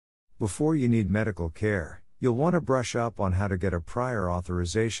Before you need medical care, you'll want to brush up on how to get a prior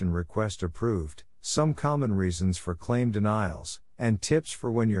authorization request approved, some common reasons for claim denials, and tips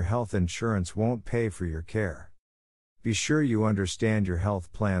for when your health insurance won't pay for your care. Be sure you understand your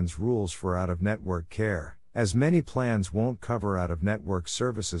health plan's rules for out-of-network care, as many plans won't cover out-of-network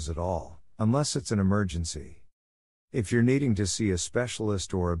services at all, unless it's an emergency. If you're needing to see a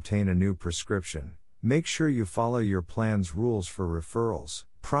specialist or obtain a new prescription, make sure you follow your plan's rules for referrals,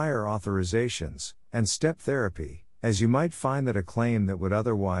 prior authorizations, and step therapy, as you might find that a claim that would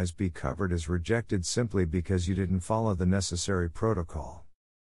otherwise be covered is rejected simply because you didn't follow the necessary protocol.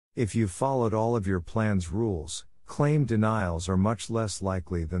 If you've followed all of your plan's rules, claim denials are much less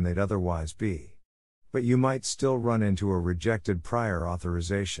likely than they'd otherwise be. But you might still run into a rejected prior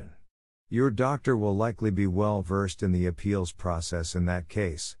authorization. Your doctor will likely be well versed in the appeals process in that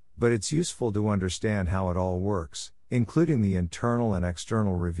case, but it's useful to understand how it all works, including the internal and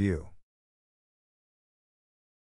external review.